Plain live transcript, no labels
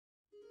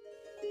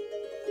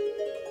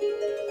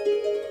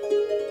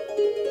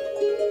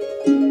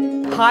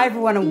Hi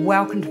everyone and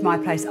welcome to my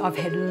place. I've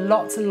had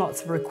lots and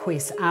lots of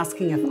requests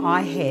asking if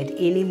I had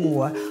any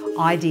more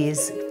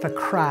ideas for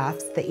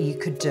crafts that you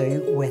could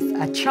do with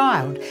a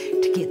child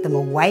to get them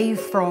away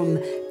from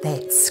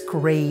that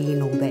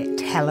screen or that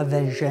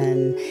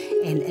television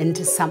and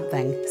into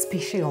something,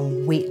 especially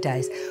on wet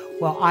days.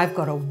 Well, I've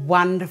got a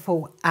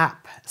wonderful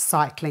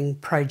upcycling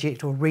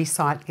project or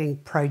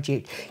recycling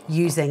project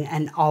using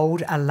an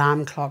old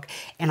alarm clock.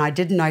 And I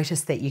did notice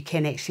that you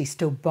can actually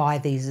still buy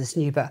these as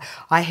new, but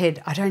I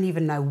don't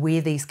even know where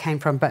these came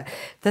from, but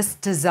this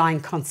design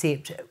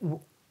concept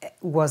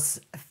was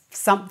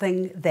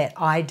something that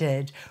I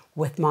did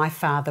with my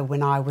father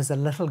when I was a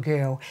little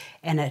girl,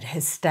 and it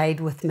has stayed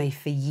with me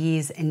for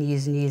years and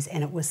years and years,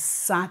 and it was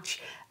such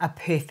a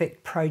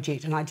perfect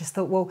project. And I just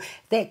thought, well,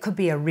 that could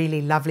be a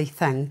really lovely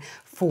thing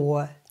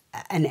for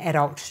an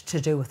adult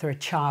to do with a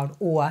child,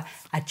 or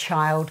a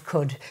child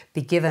could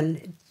be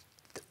given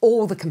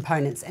all the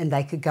components and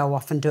they could go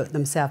off and do it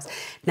themselves.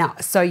 Now,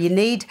 so you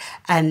need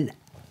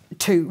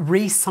to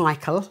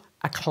recycle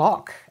a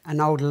clock, an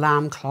old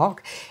alarm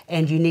clock,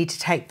 and you need to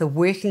take the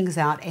workings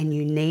out, and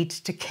you need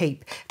to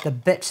keep the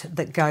bit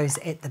that goes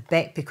at the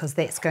back because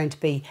that's going to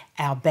be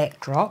our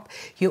backdrop.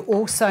 You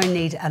also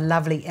need a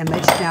lovely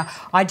image. Now,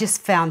 I just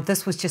found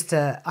this was just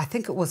I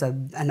think it was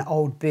an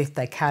old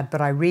birthday card, but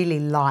I really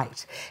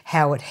liked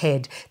how it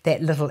had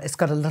that it's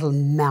got a little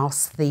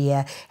mouse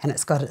there, and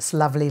it's got its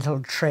lovely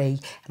little tree,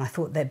 and I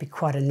thought that'd be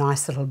quite a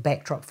nice little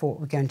backdrop for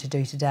what we're going to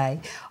do today.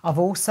 I've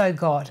also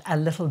got a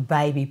little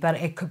baby, but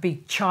it could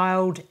be child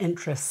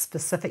interest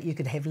specific. You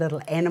could have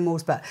little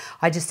animals, but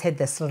I just had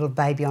this little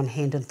baby on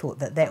hand and thought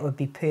that that would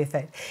be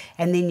perfect.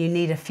 And then you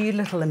need a few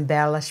little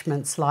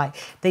embellishments, like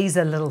these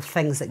are little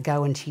things that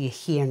go into your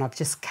hair, and I've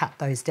just cut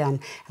those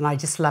down, and I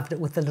just loved it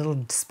with the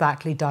little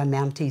sparkly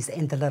diamantes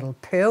and the little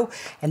pearl,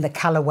 and the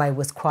colourway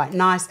was quite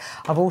nice.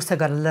 I've also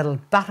got a little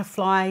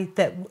butterfly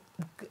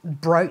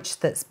brooch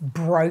that's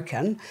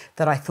broken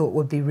that I thought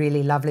would be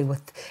really lovely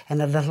with,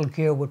 and a little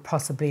girl would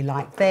possibly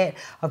like that.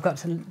 I've got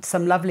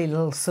some lovely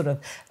little sort of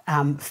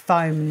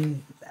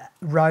foam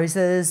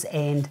roses,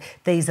 and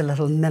these are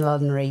little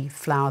millinery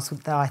flowers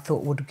that I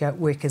thought would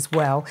work as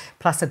well.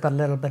 Plus I've got a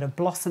little bit of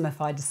blossom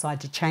if I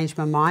decide to change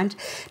my mind.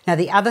 Now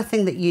the other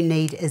thing that you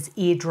need is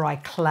air dry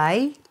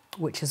clay,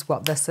 which is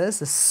what this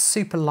is, a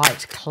super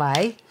light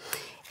clay.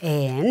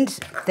 And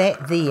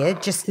that there,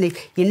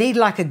 you need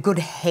like a good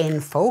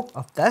handful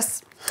of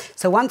this.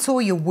 So once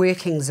all your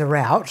workings are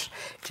out,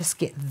 just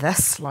get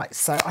this like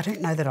so. I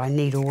don't know that I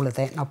need all of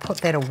that, and I'll put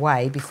that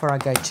away before I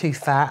go too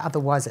far,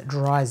 otherwise it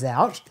dries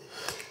out.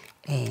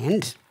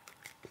 And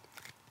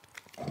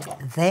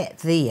that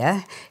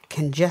there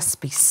can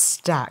just be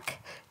stuck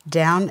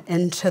down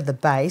into the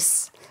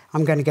base.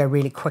 I'm going to go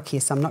really quick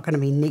here, so I'm not going to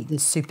be neat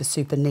and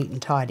super neat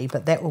and tidy,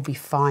 but that will be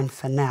fine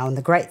for now. And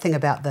the great thing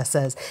about this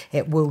is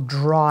it will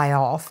dry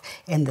off,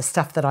 and the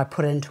stuff that I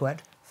put into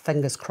it,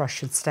 fingers crossed,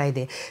 should stay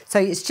there. So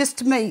it's just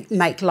to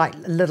make like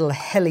a little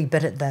hilly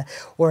bit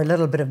or a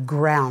little bit of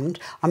ground.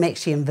 I'm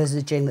actually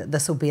envisaging that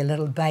this will be a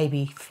little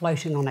baby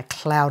floating on a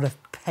cloud of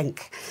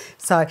pink.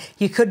 So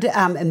you could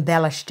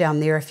embellish down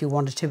there if you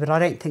wanted to, but I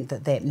don't think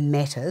that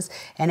matters.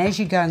 And as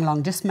you're going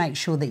along, just make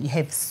sure that you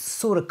have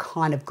sort of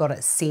kind of got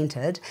it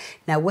centered.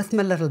 Now with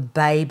my little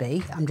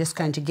baby, I'm just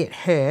going to get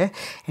her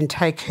and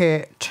take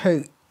her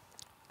to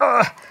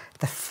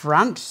the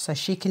front, so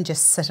she can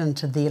just sit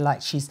into there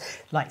like she's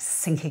like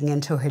sinking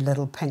into her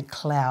little pink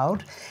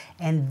cloud.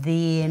 And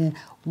then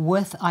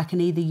I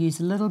can either use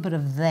a little bit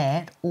of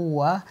that,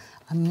 or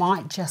I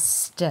might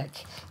just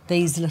stick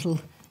these little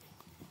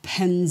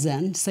pins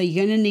in. So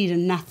you're going to need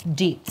enough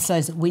depth so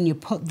that when you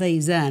put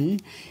these in,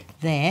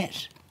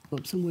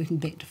 oops, I'm working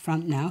back to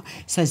front now,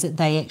 so that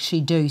they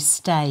actually do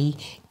stay.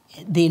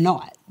 They're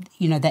not,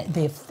 that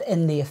they're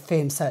in there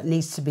firm, so it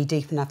needs to be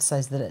deep enough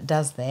so that it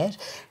does that.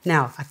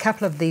 Now, a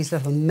couple of these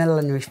little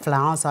millinery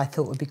flowers I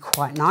thought would be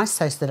quite nice,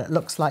 so that it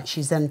looks like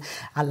she's in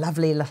a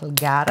lovely little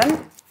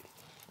garden.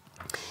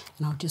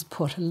 And I'll just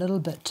put a little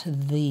bit to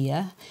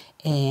there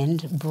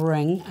and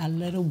bring a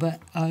little bit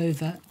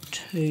over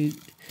to,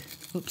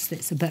 oops,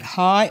 that's a bit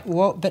high,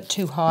 a bit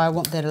too high. I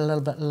want that a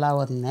little bit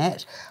lower than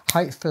that.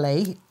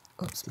 Hopefully,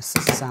 oops, my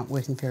scissors aren't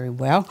working very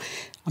well.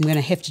 I'm going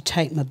to have to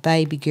take my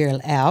baby girl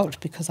out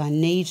because I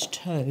need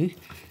to,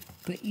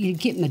 but you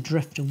get my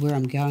drift of where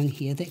I'm going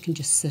here. That can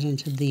just sit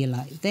into there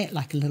like that,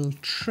 like a little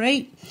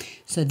treat.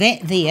 So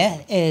that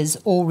there is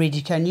all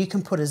ready to go, and you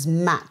can put as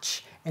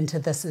much into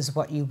this as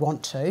what you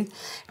want to.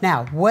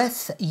 Now,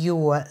 with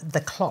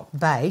the clock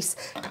base,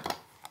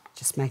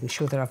 just making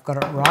sure that I've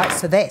got it right.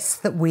 So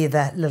that's where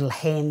the little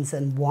hands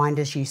and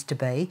winders used to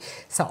be.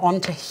 So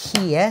onto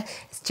here,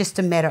 it's just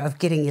a matter of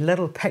getting your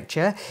little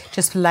picture,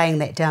 just laying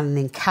that down and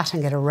then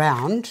cutting it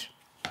around.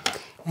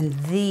 And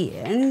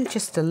then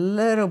just a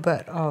little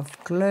bit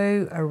of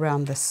glue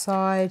around the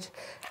side,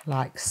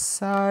 like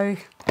so.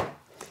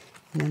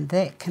 And then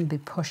that can be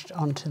pushed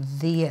onto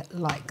there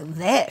like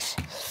that.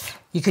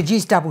 You could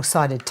use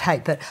double-sided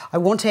tape, but I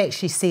want to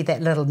actually see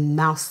that little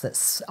mouse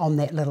that's on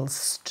that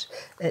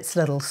its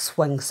little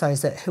swing, so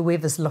that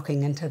whoever's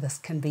looking into this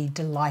can be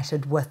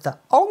delighted with the,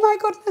 oh my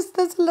goodness,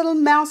 there's a little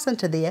mouse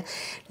into there.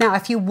 Now,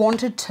 if you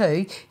wanted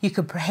to, you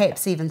could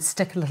perhaps even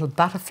stick a little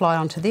butterfly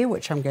onto there,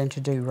 which I'm going to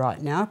do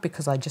right now,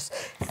 because I just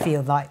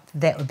feel like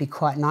that would be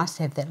quite nice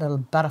to have that little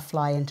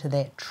butterfly into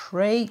that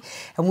tree.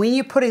 And when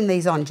you're putting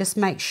these on, just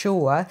make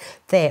sure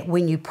that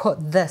when you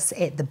put this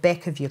at the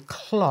back of your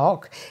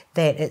clock,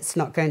 that it's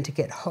not going to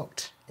get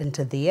hooked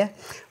into there.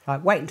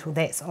 Right, wait until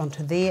that's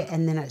onto there,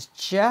 and then it's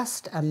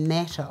just a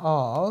matter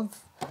of,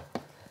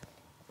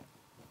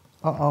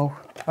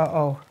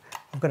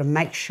 I've got to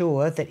make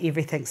sure that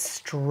everything's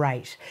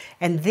straight.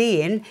 And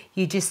then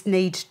you just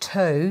need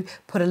to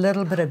put a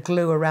little bit of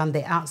glue around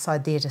the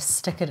outside there to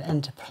stick it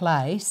into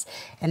place.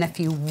 And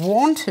if you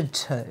wanted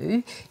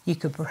to, you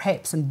could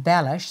perhaps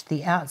embellish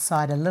the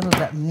outside a little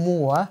bit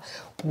more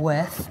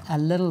with a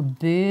little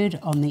bird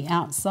on the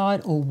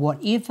outside, or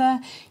whatever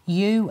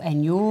you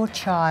and your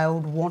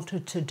child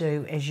wanted to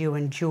do as you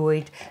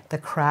enjoyed the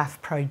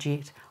craft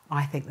project.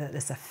 I think that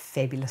is a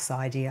fabulous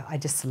idea. I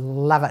just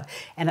love it.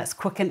 And it's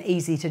quick and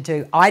easy to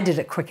do. I did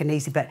it quick and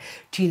easy, but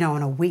do you know,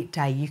 on a wet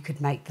day, you could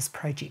make this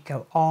project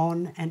go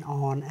on and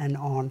on and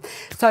on.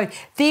 So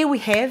there we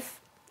have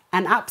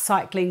an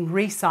upcycling,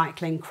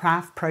 recycling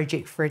craft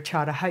project for a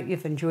child. I hope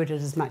you've enjoyed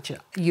it as much as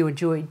you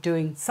enjoyed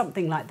doing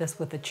something like this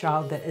with a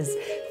child that is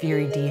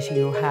very dear to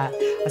your heart.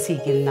 I'll see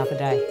you again another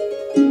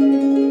day.